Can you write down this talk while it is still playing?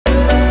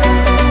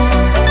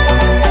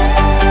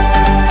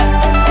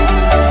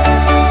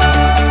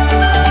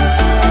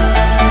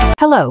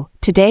Hello,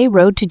 today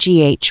Road to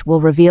GH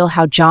will reveal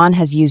how John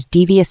has used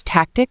devious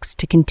tactics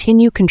to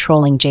continue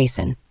controlling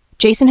Jason.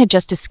 Jason had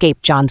just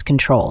escaped John's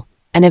control,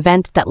 an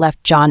event that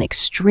left John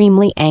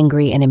extremely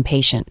angry and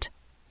impatient.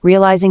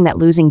 Realizing that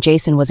losing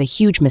Jason was a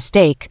huge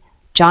mistake,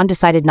 John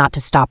decided not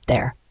to stop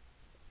there.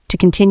 To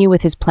continue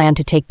with his plan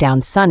to take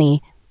down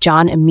Sunny,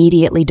 John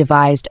immediately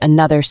devised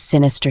another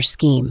sinister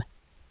scheme.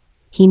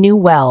 He knew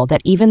well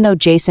that even though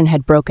Jason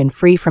had broken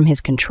free from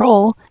his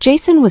control,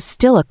 Jason was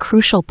still a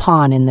crucial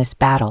pawn in this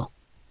battle.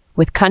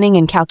 With cunning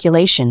and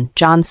calculation,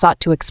 John sought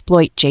to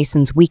exploit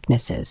Jason's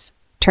weaknesses,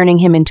 turning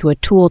him into a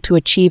tool to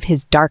achieve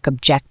his dark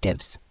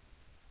objectives.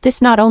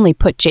 This not only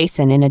put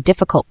Jason in a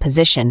difficult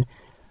position,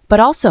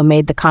 but also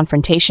made the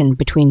confrontation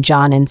between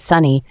John and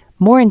Sunny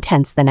more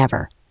intense than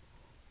ever.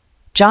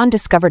 John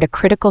discovered a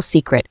critical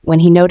secret when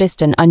he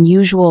noticed an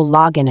unusual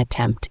login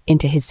attempt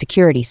into his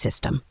security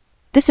system.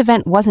 This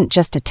event wasn't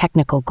just a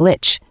technical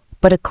glitch,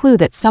 but a clue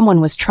that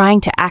someone was trying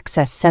to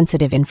access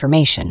sensitive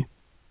information.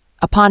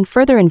 Upon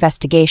further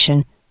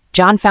investigation,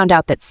 John found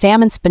out that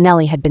Sam and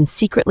Spinelli had been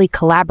secretly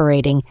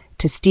collaborating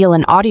to steal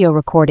an audio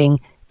recording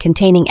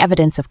containing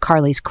evidence of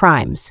Carly's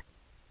crimes.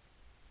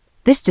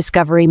 This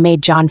discovery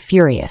made John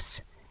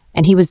furious,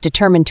 and he was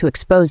determined to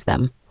expose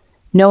them,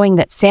 knowing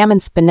that Sam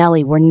and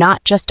Spinelli were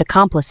not just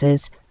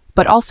accomplices,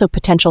 but also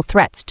potential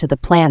threats to the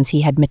plans he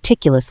had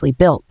meticulously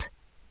built.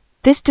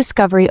 This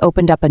discovery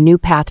opened up a new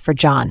path for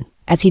John,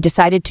 as he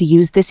decided to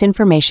use this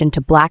information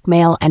to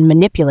blackmail and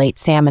manipulate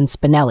Sam and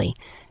Spinelli,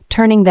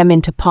 turning them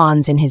into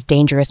pawns in his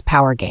dangerous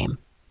power game.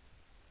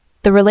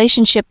 The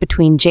relationship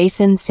between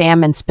Jason,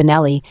 Sam, and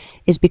Spinelli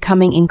is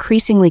becoming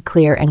increasingly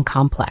clear and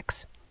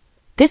complex.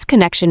 This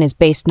connection is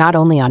based not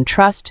only on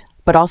trust,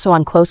 but also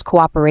on close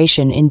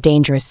cooperation in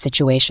dangerous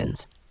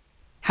situations.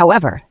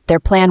 However, their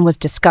plan was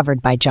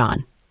discovered by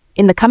John.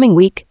 In the coming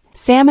week,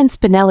 Sam and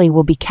Spinelli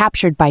will be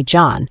captured by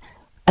John,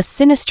 a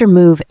sinister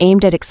move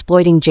aimed at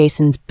exploiting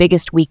Jason's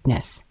biggest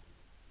weakness.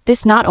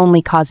 This not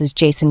only causes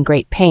Jason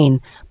great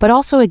pain, but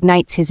also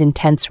ignites his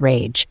intense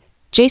rage.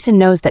 Jason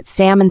knows that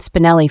Sam and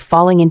Spinelli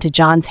falling into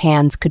John's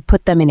hands could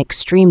put them in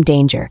extreme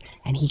danger,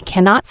 and he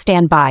cannot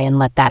stand by and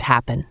let that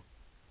happen.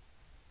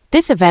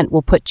 This event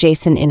will put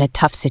Jason in a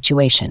tough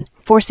situation,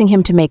 forcing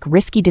him to make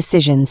risky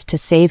decisions to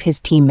save his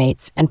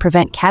teammates and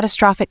prevent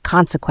catastrophic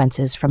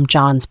consequences from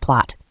John's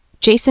plot.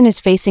 Jason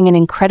is facing an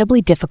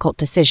incredibly difficult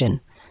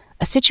decision,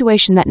 a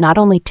situation that not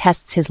only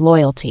tests his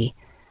loyalty,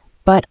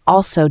 but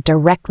also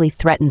directly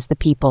threatens the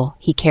people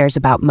he cares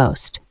about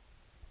most.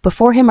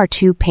 Before him are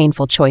two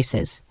painful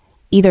choices: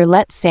 either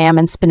let Sam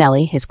and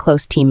Spinelli, his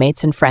close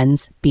teammates and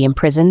friends, be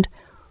imprisoned,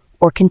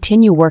 or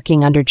continue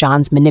working under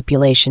John's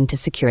manipulation to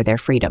secure their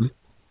freedom.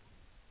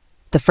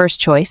 The first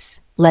choice,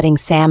 letting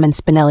Sam and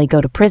Spinelli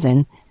go to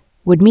prison,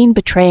 would mean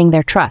betraying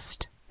their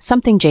trust,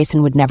 something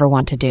Jason would never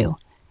want to do.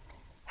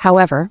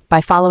 However,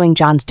 by following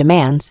John's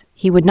demands,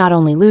 he would not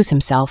only lose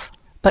himself,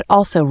 but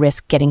also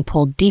risk getting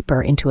pulled deeper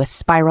into a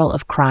spiral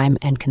of crime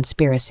and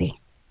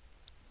conspiracy.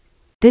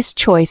 This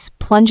choice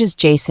plunges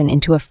Jason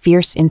into a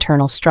fierce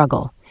internal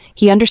struggle.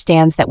 He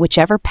understands that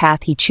whichever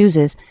path he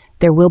chooses,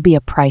 there will be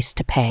a price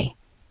to pay.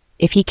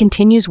 If he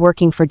continues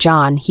working for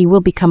John, he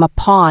will become a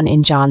pawn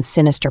in John's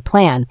sinister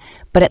plan,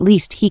 but at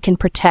least he can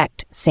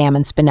protect Sam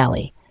and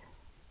Spinelli.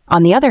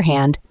 On the other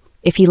hand,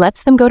 if he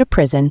lets them go to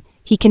prison,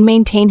 he can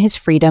maintain his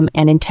freedom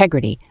and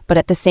integrity, but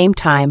at the same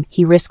time,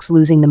 he risks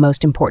losing the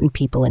most important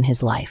people in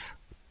his life.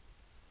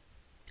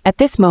 At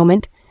this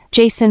moment,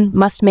 Jason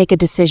must make a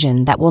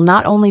decision that will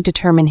not only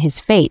determine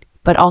his fate,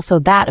 but also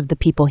that of the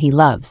people he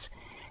loves,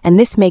 and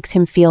this makes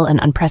him feel an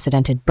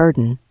unprecedented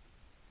burden.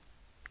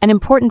 An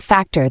important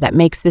factor that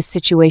makes this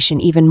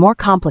situation even more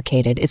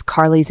complicated is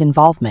Carly's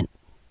involvement.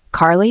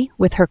 Carly,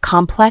 with her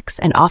complex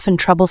and often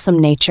troublesome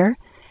nature,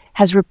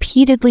 has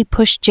repeatedly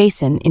pushed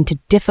Jason into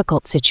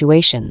difficult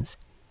situations.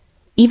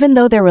 Even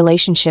though their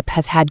relationship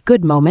has had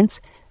good moments,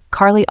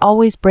 Carly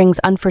always brings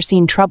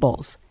unforeseen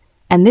troubles,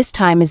 and this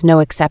time is no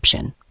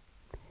exception.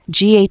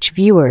 GH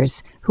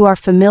viewers who are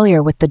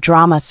familiar with the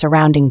drama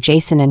surrounding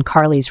Jason and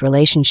Carly's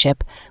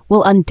relationship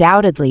will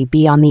undoubtedly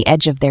be on the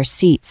edge of their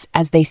seats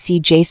as they see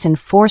Jason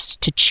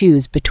forced to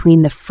choose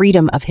between the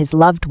freedom of his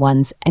loved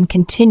ones and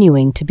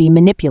continuing to be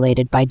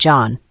manipulated by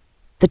John.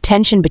 The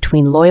tension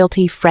between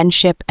loyalty,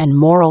 friendship, and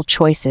moral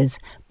choices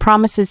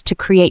promises to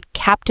create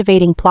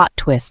captivating plot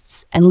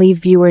twists and leave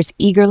viewers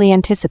eagerly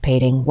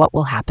anticipating what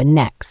will happen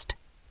next.